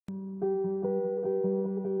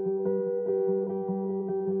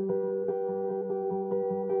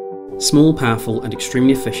Small, powerful and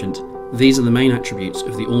extremely efficient, these are the main attributes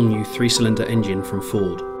of the all-new 3-cylinder engine from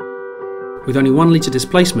Ford. With only 1 litre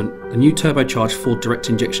displacement, the new turbocharged Ford direct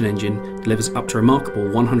injection engine delivers up to a remarkable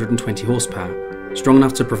 120 horsepower, strong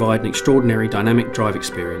enough to provide an extraordinary dynamic drive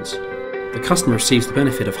experience. The customer receives the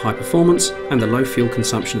benefit of high performance and the low fuel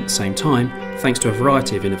consumption at the same time, thanks to a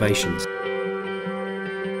variety of innovations.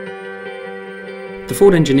 The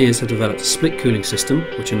Ford engineers have developed a split cooling system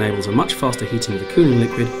which enables a much faster heating of the cooling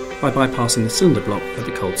liquid by bypassing the cylinder block at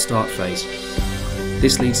the cold start phase.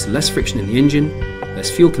 This leads to less friction in the engine, less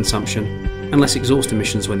fuel consumption and less exhaust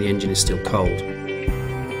emissions when the engine is still cold.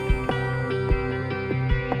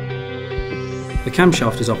 The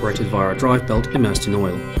camshaft is operated via a drive belt immersed in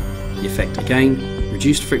oil. The effect again,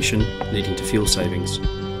 reduced friction leading to fuel savings.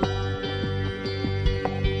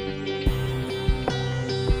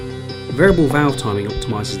 Variable valve timing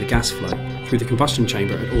optimises the gas flow through the combustion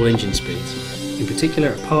chamber at all engine speeds, in particular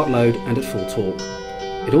at part load and at full torque.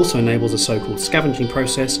 It also enables a so-called scavenging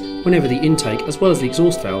process whenever the intake as well as the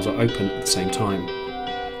exhaust valves are open at the same time.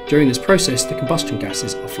 During this process, the combustion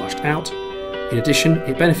gases are flushed out. In addition,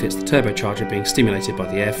 it benefits the turbocharger being stimulated by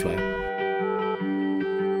the airflow.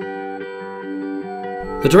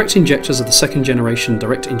 The direct injectors of the second generation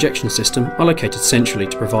direct injection system are located centrally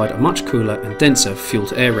to provide a much cooler and denser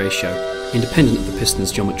fuel-to-air ratio, independent of the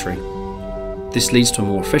piston's geometry. This leads to a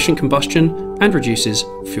more efficient combustion and reduces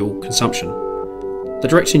fuel consumption. The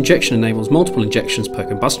direct injection enables multiple injections per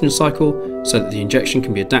combustion cycle so that the injection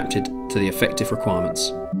can be adapted to the effective requirements.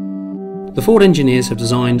 The Ford engineers have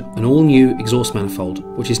designed an all-new exhaust manifold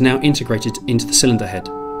which is now integrated into the cylinder head.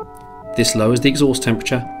 This lowers the exhaust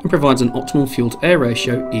temperature and provides an optimal fuel-to-air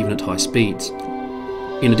ratio even at high speeds.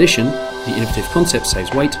 In addition, the innovative concept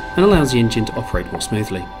saves weight and allows the engine to operate more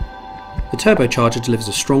smoothly. The turbocharger delivers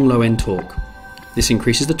a strong low-end torque. This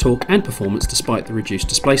increases the torque and performance despite the reduced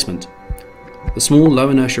displacement. The small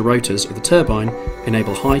low-inertia rotors of the turbine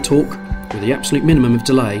enable high torque with the absolute minimum of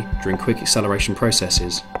delay during quick acceleration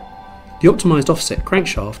processes. The optimised offset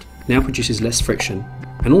crankshaft now produces less friction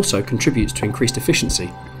and also contributes to increased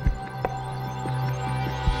efficiency.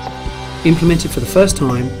 Implemented for the first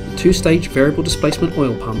time, the 2-stage variable displacement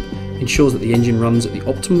oil pump ensures that the engine runs at the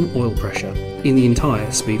optimum oil pressure in the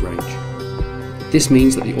entire speed range. This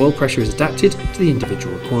means that the oil pressure is adapted to the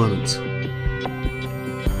individual requirements.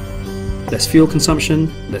 Less fuel consumption,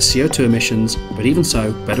 less CO2 emissions, but even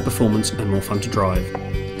so, better performance and more fun to drive.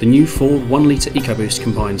 The new Ford 1 litre EcoBoost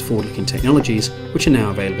combines forward-looking technologies which are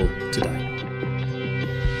now available today.